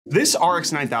This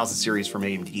RX 9000 series from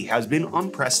AMD has been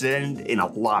unprecedented in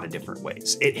a lot of different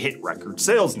ways. It hit record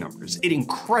sales numbers, it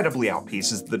incredibly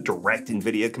outpaces the direct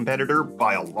NVIDIA competitor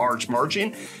by a large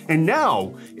margin, and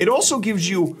now it also gives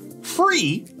you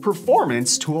free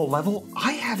performance to a level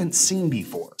I haven't seen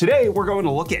before. Today, we're going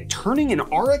to look at turning an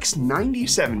RX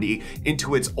 9070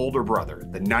 into its older brother,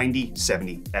 the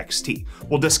 9070 XT.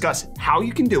 We'll discuss how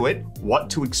you can do it, what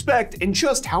to expect, and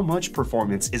just how much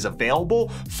performance is available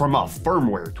from a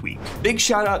firmware tweak. Big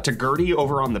shout out to Gertie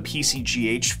over on the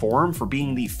PCGH forum for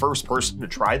being the first person to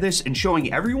try this and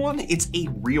showing everyone it's a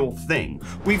real thing.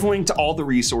 We've linked all the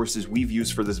resources we've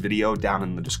used for this video down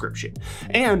in the description.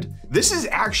 And this is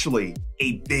actually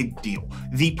a big deal.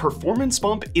 The performance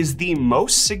bump is the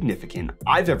most significant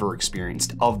I've ever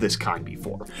experienced of this kind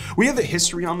before. We have a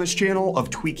history on this channel of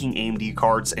tweaking AMD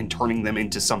cards and turning them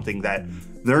into something that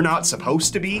they're not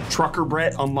supposed to be. Trucker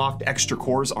Brett unlocked extra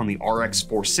cores on the RX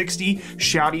 460,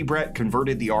 Shouty Brett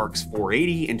converted the RX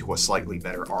 480 into a slightly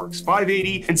better RX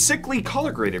 580, and sickly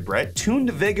color graded Brett tuned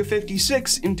Vega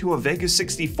 56 into a Vega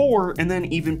 64 and then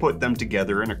even put them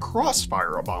together in a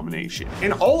crossfire abomination.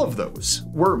 And all of those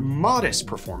were modest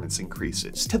performance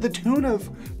increases to the tune of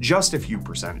just a few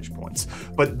percentage points.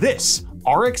 But this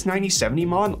RX 9070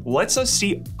 mod lets us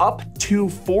see up to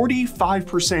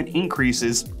 45%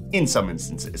 increases in some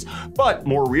instances, but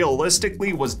more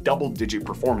realistically was double-digit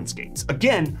performance gains.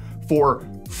 Again, for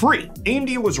free.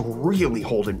 AMD was really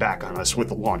holding back on us with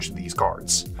the launch of these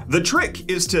cards. The trick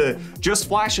is to just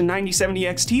flash a 9070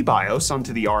 XT BIOS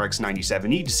onto the RX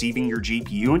 9070, deceiving your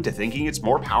GPU into thinking it's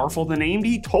more powerful than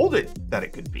AMD told it that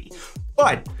it could be.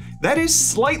 But that is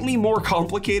slightly more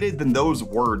complicated than those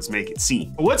words make it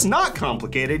seem. What's not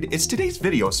complicated is today's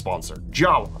video sponsor,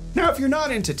 Jawa. Now, if you're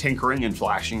not into tinkering and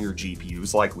flashing your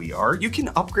GPUs like we are, you can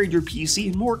upgrade your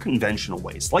PC in more conventional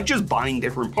ways, like just buying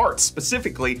different parts,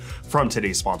 specifically from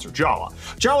today's sponsor, Jawa.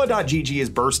 Jawa.gg is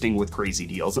bursting with crazy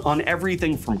deals on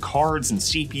everything from cards and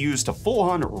CPUs to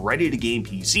full-on ready-to-game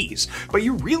PCs, but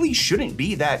you really shouldn't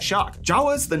be that shocked.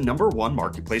 Jawa is the #1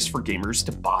 marketplace for gamers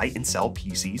to buy and sell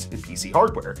PCs and PC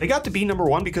hardware. They got to be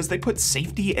 #1 because they put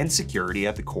safety and security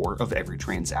at the core of every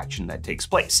transaction that takes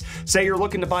place. Say you're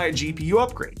looking to buy a GPU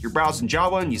upgrade, you're browsing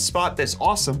Jawa and you spot this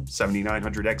awesome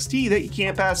 7900 XT that you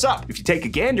can't pass up. If you take a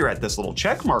gander at this little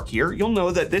check mark here, you'll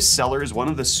know that this seller is one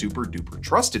of the super duper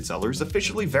trusted sellers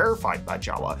officially verified by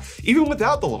Jawa. Even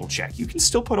without the little check, you can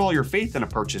still put all your faith in a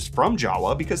purchase from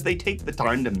Jawa because they take the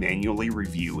time to manually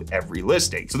review every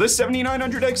listing. So this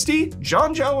 7900 XT,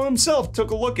 John Jawa himself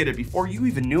took a look at it before you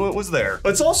even knew it was there.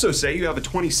 Let's also say you have a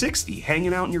 2060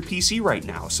 hanging out in your PC right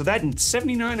now, so that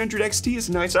 7900 XT is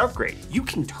a nice upgrade. You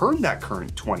can turn that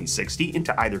current 2060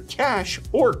 into either cash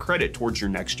or credit towards your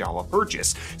next Jawa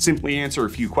purchase. Simply answer a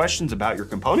few questions about your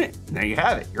component, and there you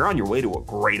have it. You're on your way to a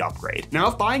great upgrade. Now,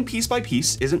 if buying piece by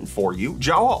piece isn't for you,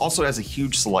 Jawa also has a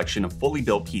huge selection of fully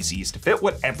built PCs to fit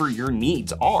whatever your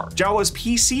needs are. Jawa's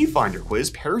PC Finder quiz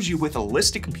pairs you with a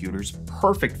list of computers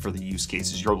perfect for the use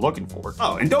cases you're looking for.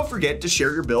 Oh, and don't forget to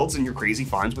share your builds and your crazy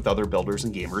finds with other builders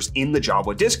and gamers in the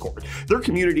Jawa Discord. Their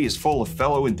community is full of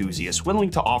fellow enthusiasts willing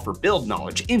to offer build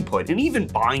knowledge, input, and even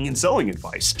buying and selling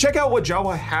advice. Check out what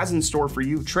Jawa has in store for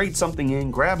you, trade something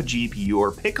in, grab a GPU,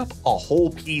 or pick up a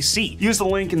whole PC. Use the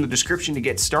link in the description to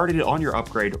get started on your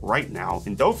upgrade right now,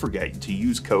 and don't forget to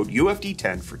use code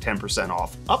UFD10 for 10%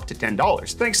 off, up to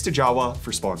 $10. Thanks to Jawa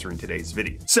for sponsoring today's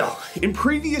video. So, in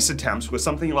previous attempts with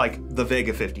something like the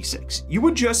Vega 56, you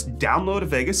would just download a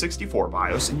Vega 64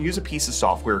 BIOS and use a piece of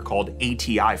software called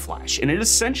ATI Flash, and it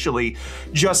essentially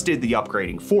just did the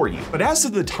upgrading for you. But as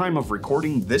of the time of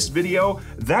recording this video,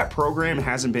 that program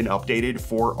hasn't been updated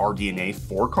for RDNA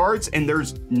 4 cards, and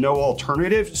there's no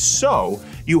alternative, so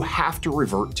you have to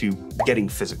revert to getting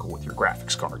physical with your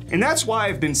graphics card. And that's why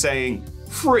I've been saying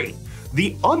free.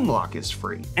 The unlock is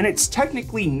free, and it's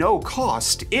technically no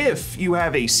cost if you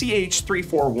have a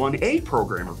CH341A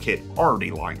programmer kit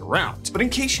already lying around. But in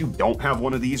case you don't have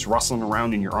one of these rustling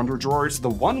around in your underdrawers, the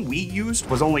one we used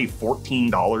was only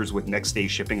 $14 with next day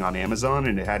shipping on Amazon,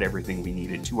 and it had everything we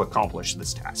needed to accomplish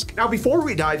this task. Now, before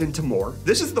we dive into more,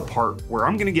 this is the part where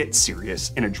I'm gonna get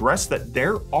serious and address that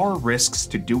there are risks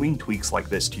to doing tweaks like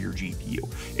this to your GPU.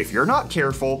 If you're not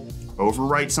careful,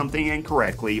 overwrite something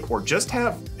incorrectly, or just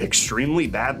have extremely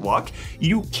bad luck,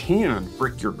 you can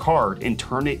brick your card and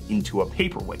turn it into a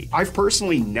paperweight. I've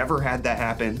personally never had that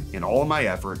happen in all of my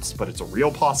efforts, but it's a real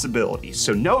possibility.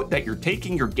 So note that you're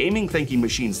taking your gaming thinking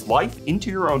machine's life into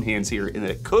your own hands here, and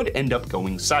that it could end up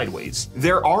going sideways.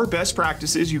 There are best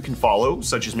practices you can follow,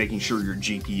 such as making sure your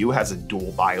GPU has a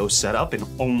dual BIOS setup and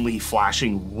only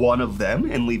flashing one of them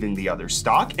and leaving the other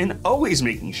stock, and always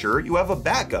making sure you have a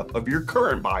backup of your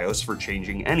current BIOS BIOS for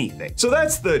changing anything. So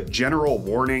that's the general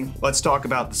warning. Let's talk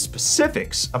about the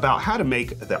specifics about how to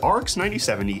make the RX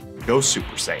 9070 go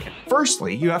Super Saiyan.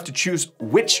 Firstly, you have to choose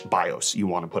which BIOS you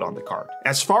want to put on the card.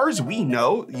 As far as we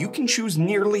know, you can choose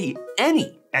nearly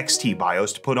any XT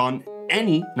BIOS to put on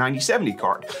any 9070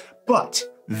 card, but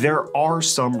there are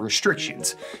some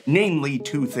restrictions, namely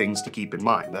two things to keep in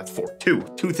mind. That's two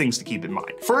things to keep in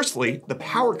mind. Firstly, the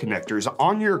power connectors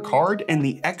on your card and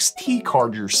the XT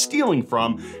card you're stealing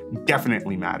from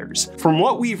definitely matters. From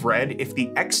what we've read, if the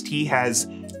XT has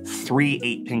 3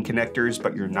 8-pin connectors,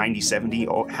 but your 9070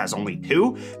 has only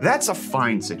 2, that's a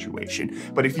fine situation.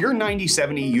 But if your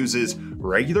 9070 uses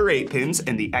regular 8 pins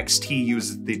and the XT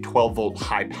uses the 12-volt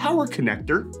high power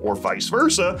connector, or vice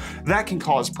versa, that can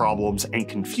cause problems and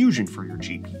confusion for your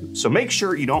GPU. So make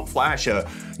sure you don't flash a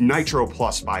Nitro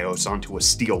Plus BIOS onto a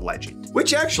Steel Legend.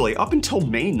 Which actually, up until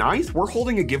May 9th, we're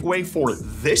holding a giveaway for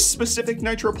this specific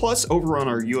Nitro Plus over on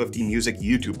our UFD Music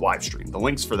YouTube livestream. The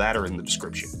links for that are in the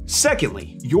description.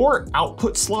 Secondly, your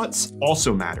output slots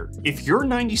also matter. If your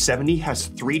 9070 has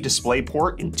 3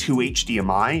 DisplayPort and 2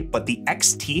 HDMI, but the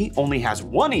XT only has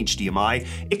 1 HDMI,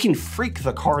 it can freak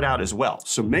the card out as well.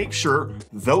 So make sure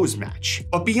those match.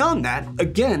 But beyond that,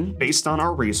 again, based on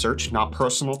our research, not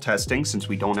personal testing, since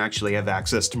we don't actually have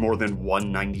access to more than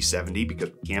one 9070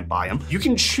 because we can't buy them, you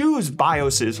can choose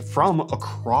BIOSes from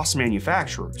across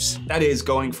manufacturers. That is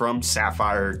going from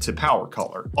Sapphire to Power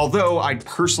Color. Although I'd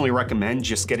personally recommend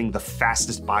just getting the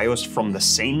fastest BIOS from the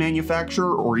same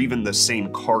manufacturer or even the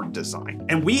same card design.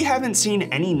 And we haven't seen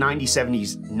any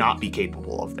 9070s not be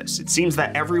capable of this. It seems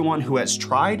that everyone who has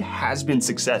tried has been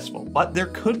successful, but there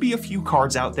could be a few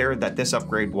cards out there that this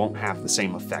upgrade won't have the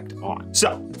same effect on.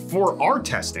 So for our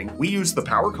testing, we used the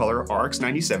Power Color RX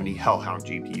 9070 Hellhound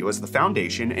GPU as the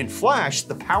foundation and flashed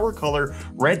the Power Color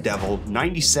Red Devil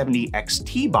 9070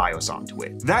 XT BIOS onto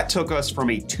it. That took us from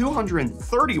a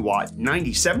 230 watt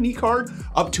 9070 card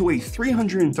up to a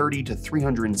 330 to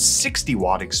 360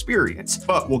 watt experience,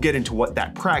 but we'll get into what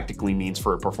that practically means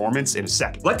for performance in a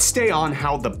second. Let's stay on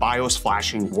how the BIOS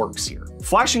flashing works here.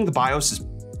 Flashing the BIOS is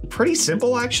pretty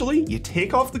simple, actually. You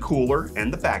take off the cooler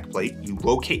and the backplate, you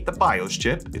locate the BIOS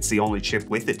chip. It's the only chip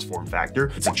with its form factor.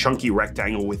 It's a chunky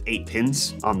rectangle with 8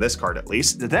 pins, on this card at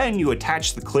least. Then you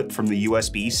attach the clip from the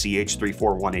USB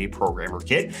CH341A programmer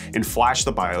kit and flash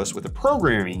the BIOS with a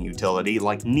programming utility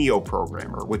like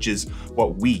NeoProgrammer, which is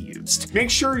what we used. Make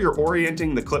sure you're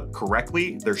orienting the clip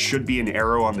correctly. There should be an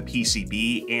arrow on the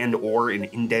PCB and or an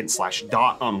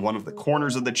indent/dot on one of the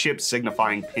corners of the chip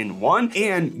signifying pin 1,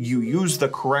 and you use the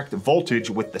correct voltage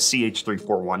with the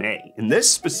CH341A. In this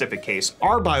specific case,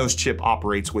 our BIOS chip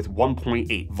operates with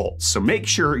 1.8 volts, so make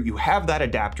sure you have that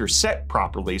adapter set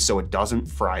properly so it doesn't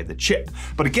fry the chip.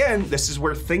 But again, this is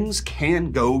where things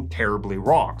can go terribly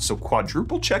wrong, so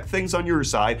quadruple check things on your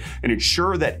side and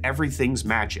ensure that everything's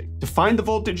matching. To find the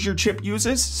voltage your chip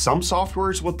uses, some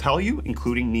softwares will tell you,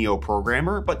 including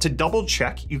NeoProgrammer, but to double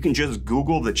check, you can just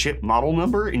Google the chip model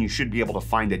number and you should be able to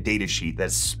find a datasheet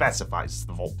that specifies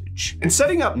the voltage. And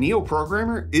setting up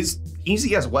NeoProgrammer is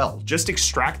easy as well. Just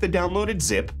extract the downloaded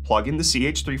zip, plug in the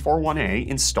CH341A,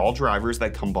 install drivers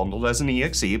that come bundled as an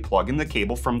EXE, plug in the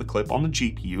cable from the clip on the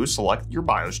GPU, select your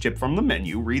BIOS chip from the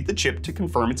menu, read the chip to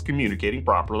confirm it's communicating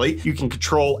properly. You can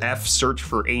Control F, search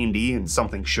for AMD, and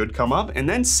something should come up, and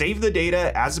then save the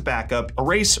data as a backup,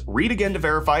 erase, read again to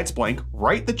verify it's blank,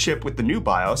 write the chip with the new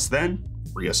BIOS, then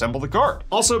reassemble the card.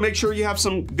 Also, make sure you have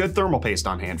some good thermal paste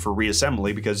on hand for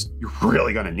reassembly because you're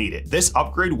really gonna need it. This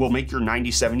upgrade will make your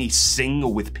 9070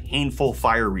 sing with painful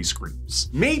fiery screams.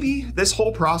 Maybe this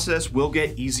whole process will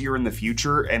get easier in the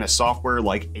future and a software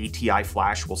like ATI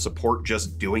Flash will support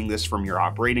just doing this from your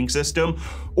operating system,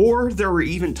 or there were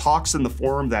even talks in the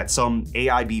forum that some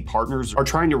AIB partners are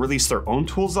trying to release their own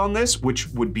tools on this, which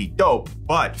would be dope,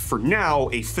 but for now,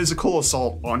 a physical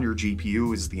assault on your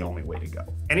GPU is the only way to go.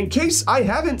 And in case I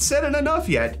haven't said it enough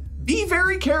yet, be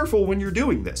very careful when you're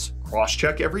doing this.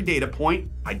 Cross-check every data point.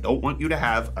 I don't want you to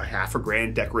have a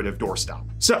 $500,000 decorative doorstop.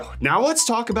 So now let's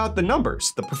talk about the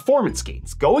numbers, the performance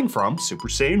gains, going from Super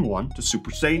Saiyan 1 to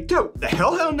Super Saiyan 2. The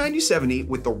Hellhound 9070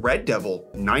 with the Red Devil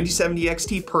 9070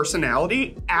 XT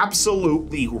personality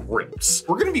absolutely rips.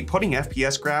 We're gonna be putting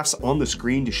FPS graphs on the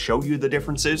screen to show you the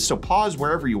differences, so pause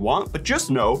wherever you want, but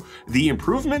just know the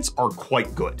improvements are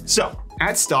quite good. So,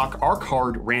 at stock, our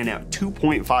card ran at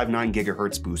 2.59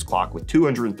 gigahertz boost clock with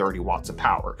 230 watts of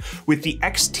power. With the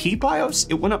XT BIOS,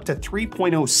 it went up to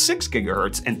 3.06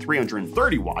 gigahertz and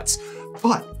 330 watts.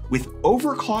 But With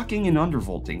overclocking and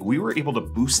undervolting, we were able to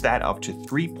boost that up to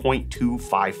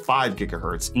 3.255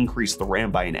 gigahertz, increase the RAM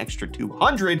by an extra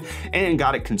 200, and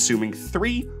got it consuming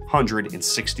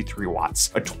 363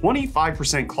 watts, a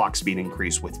 25% clock speed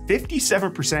increase with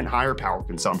 57% higher power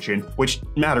consumption, which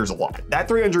matters a lot. That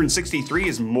 363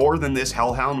 is more than this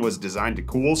Hellhound was designed to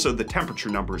cool, so the temperature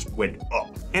numbers went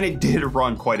up. And it did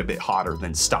run quite a bit hotter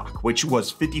than stock, which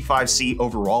was 55C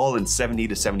overall and 70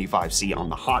 to 75C on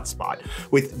the hotspot.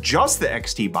 With just the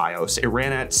XT BIOS, it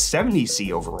ran at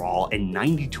 70C overall and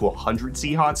 90 to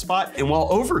 100C hotspot, and while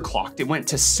overclocked, it went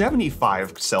to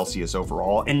 75 Celsius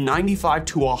overall and 95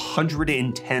 to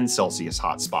 110 Celsius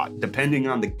hotspot, depending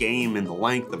on the game and the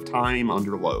length of time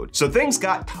under load. So things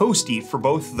got toasty for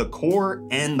both the core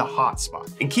and the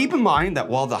hotspot. And keep in mind that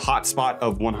while the hotspot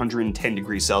of 110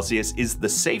 degrees Celsius is the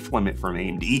safe limit from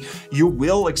AMD, you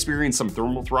will experience some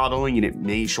thermal throttling and it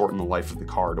may shorten the life of the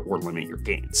card or limit your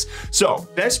gains. So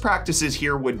best practices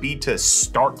here would be to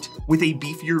start with a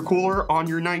beefier cooler on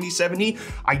your 9070,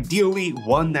 ideally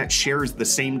one that shares the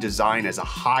same design as a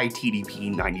high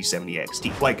TDP 9070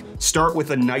 XT. Like start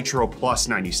with a Nitro Plus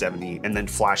 9070 and then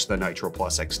flash the Nitro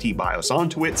Plus XT BIOS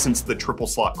onto it, since the triple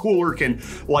slot cooler can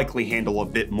likely handle a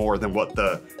bit more than what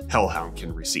the Hellhound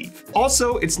can receive.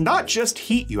 Also, it's not just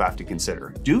heat you have to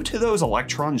consider. Due to those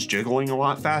electrons jiggling a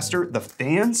lot faster, the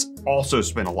fans also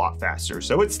spin a lot faster,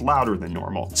 so it's louder than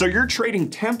normal. So you're trading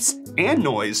temps and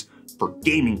noise for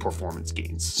gaming performance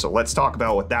gains. So let's talk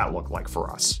about what that looked like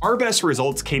for us. Our best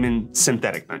results came in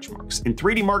synthetic benchmarks. In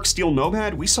 3D Mark Steel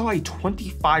Nomad, we saw a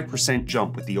 25%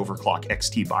 jump with the overclock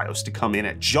XT BIOS to come in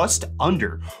at just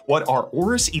under what our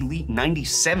Aorus Elite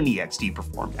 9070 XT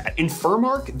performed at. In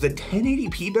Furmark, the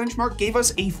 1080p benchmark gave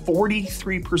us a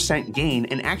 43% gain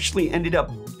and actually ended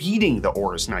up beating the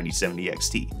Aorus 9070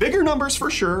 XT. Bigger numbers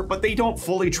for sure, but they don't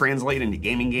fully translate into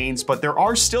gaming gains, but there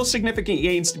are still significant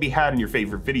gains to be had in your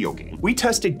favorite video game. We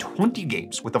tested 20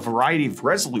 games with a variety of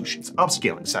resolutions,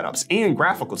 upscaling setups, and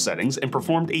graphical settings, and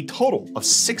performed a total of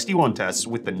 61 tests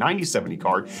with the 9070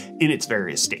 card in its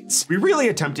various states. We really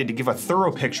attempted to give a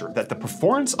thorough picture that the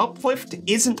performance uplift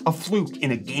isn't a fluke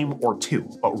in a game or two,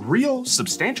 but real,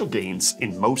 substantial gains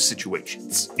in most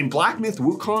situations. In Black Myth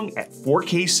Wukong at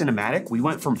 4K cinematic, we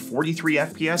went from 43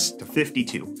 FPS to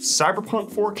 52.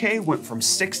 Cyberpunk 4K went from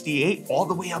 68 all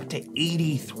the way up to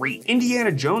 83.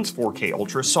 Indiana Jones 4K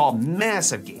Ultra saw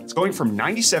massive gains, going from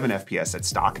 97 FPS at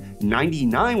stock,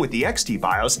 99 with the XT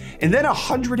BIOS, and then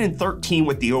 113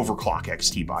 with the overclock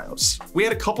XT BIOS. We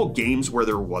had a couple games where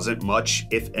there wasn't much,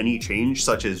 if any, change,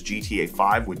 such as GTA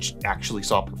 5, which actually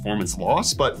saw performance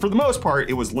loss, but for the most part,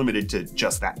 it was limited to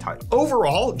just that title.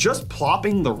 Overall, just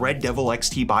plopping the Red Devil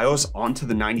XT BIOS onto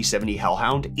the 9070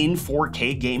 Hellhound in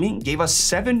 4K gaming gave us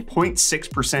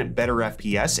 7.6% better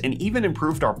FPS and even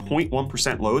improved our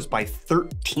 0.1% lows by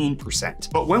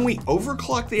 13%. But when we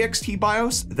overclocked the XT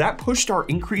BIOS, that pushed our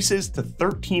increases to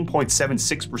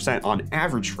 13.76% on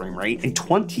average frame rate and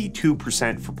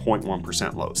 22% for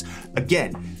 0.1% lows.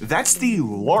 Again, that's the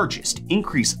largest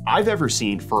increase I've ever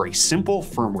seen for a simple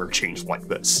firmware change like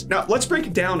this. Now, let's break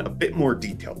it down a bit more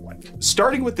detailed-like.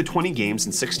 Starting with the 20 games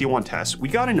and 61 tests, we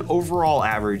got an overall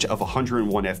average of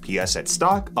 101 FPS at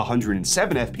stock,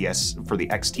 107 FPS for the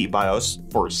XT BIOS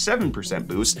for a 7%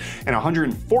 boost, and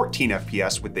 114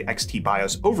 FPS with the XT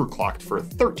BIOS overclocked for a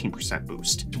 13%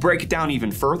 boost. To break it down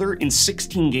even further, in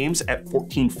 16 games at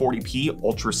 1440p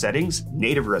ultra settings,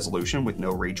 native resolution with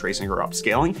no ray tracing or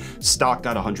upscaling, stock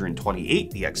got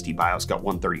 128, the XT BIOS got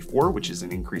 134, which is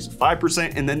an increase of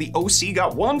 5%, and then the OC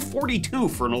got 142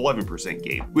 for an 11%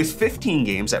 gain. With 15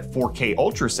 games at 4K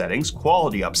ultra settings,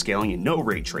 quality upscaling and no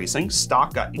ray tracing,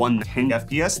 stock got 110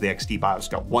 FPS, the XT BIOS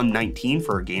got 119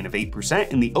 for a gain of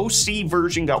 8%, and the OC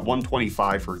version got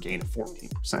 125 for a gain of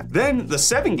 14%. Then the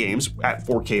 7 games at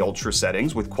 4K ultra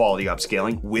settings with quality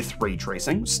upscaling with ray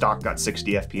tracing, stock got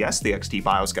 60 FPS, the XT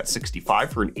BIOS got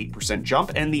 65 for an 8%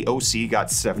 jump, and the OC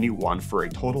got 71 for a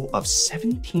total of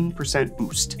 17%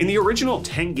 boost. In the original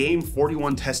 10 game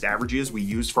 41 test averages we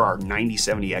used for our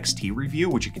 9070 XT review,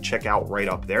 which you can check out right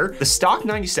up there, the stock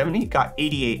 9070 got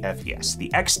 88 FPS, the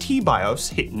XT BIOS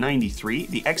hit 93,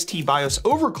 the XT BIOS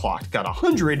overclocked got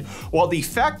 100, while the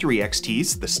factory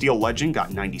XTs, the Steel Legend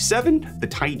got 97, the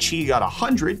Tai Chi got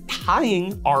 100,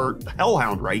 tying our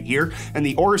Hellhound right here, and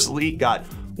the Aorus Elite got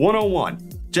 101,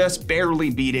 just barely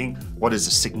beating what is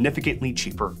a significantly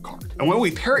cheaper card. And when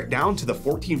we pare it down to the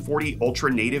 1440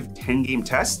 Ultra native 10-game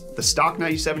test, the stock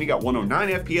 9070 got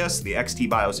 109 FPS, the XT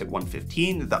BIOS hit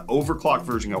 115, the overclock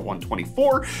version got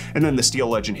 124, and then the Steel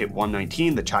Legend hit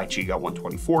 119, the Chi Chi got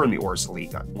 124, and the Aorus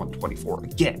Elite got 124.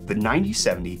 Again, the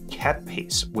 9070 kept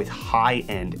pace with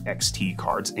high-end XT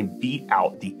cards and beat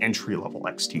out the entry-level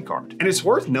XT card. And it's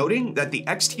worth noting that the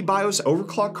XT BIOS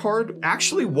overclock card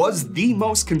actually was the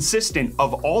most consistent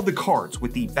of all the cards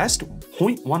with the best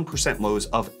 0.1% lows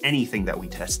of anything that we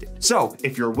tested. So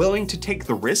if you're willing to take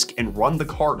the risk and run the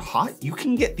card hot, you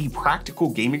can get the practical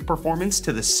gaming performance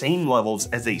to the same levels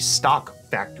as a stock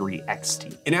factory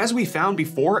XT. And as we found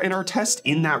before in our test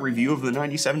in that review of the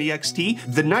 9070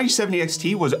 XT, the 9070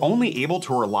 XT was only able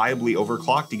to reliably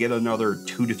overclock to get another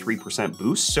 2 to 3%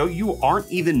 boost, so you aren't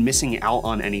even missing out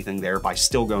on anything there by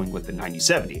still going with the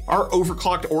 9070. Our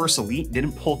overclocked Aorus Elite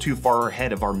didn't pull too far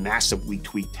ahead of our massively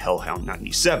tweaked Hellhound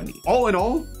 9070. All in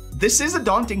all, this is a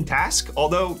daunting task,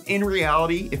 although in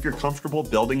reality, if you're comfortable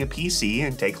building a PC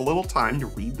and take a little time to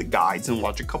read the guides and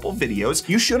watch a couple videos,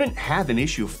 you shouldn't have an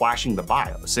issue flashing the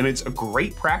BIOS, and it's a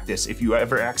great practice if you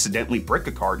ever accidentally brick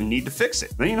a card and need to fix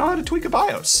it. Then you know how to tweak a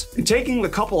BIOS. And taking the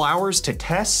couple hours to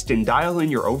test and dial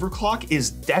in your overclock is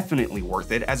definitely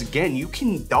worth it, as again, you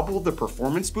can double the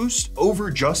performance boost over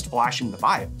just flashing the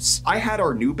BIOS. I had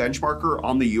our new benchmarker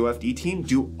on the UFD team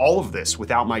do all of this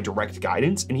without my direct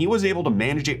guidance, and he was able to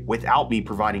manage it without me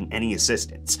providing any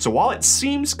assistance. So while it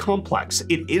seems complex,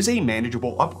 it is a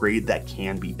manageable upgrade that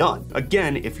can be done.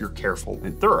 Again, if you're careful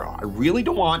and thorough. I really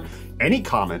don't want any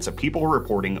comments of people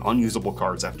reporting unusable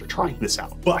cards after trying this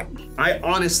out. But I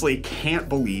honestly can't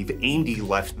believe AMD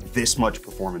left this much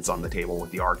performance on the table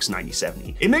with the RX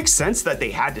 9070. It makes sense that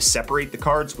they had to separate the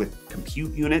cards with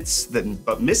compute units,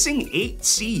 but missing 8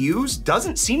 CUs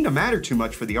doesn't seem to matter too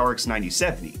much for the RX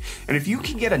 9070. And if you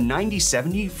can get a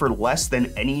 9070 for less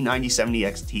than any 9070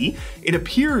 XT, it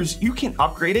appears you can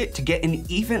upgrade it to get an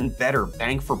even better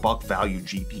bang for buck value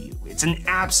GPU. It's an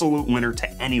absolute winner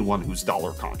to anyone who's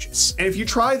dollar conscious. And if you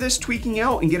try this tweaking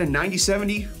out and get a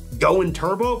 9070 going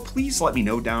turbo, please let me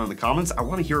know down in the comments. I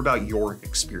want to hear about your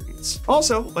experience.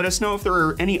 Also, let us know if there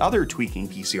are any other tweaking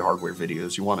PC hardware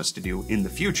videos you want us to do in the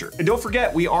future. And don't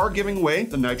forget, we are giving away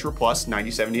the Nitro Plus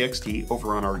 9070 XT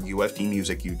over on our UFD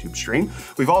Music YouTube stream.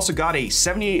 We've also got a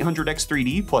 7800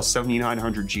 X3D plus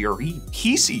 7900 GRE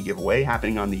PC giveaway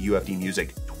happening on the UFD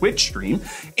Music Twitch stream,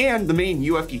 and the main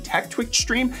UFD Tech Twitch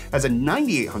stream has a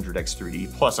 9800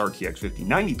 X3D plus RTX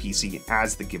 5090 PC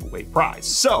as the giveaway prize.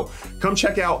 So come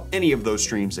check out any of those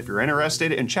streams if you're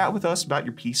interested and chat with us about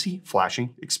your PC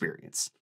flashing experience.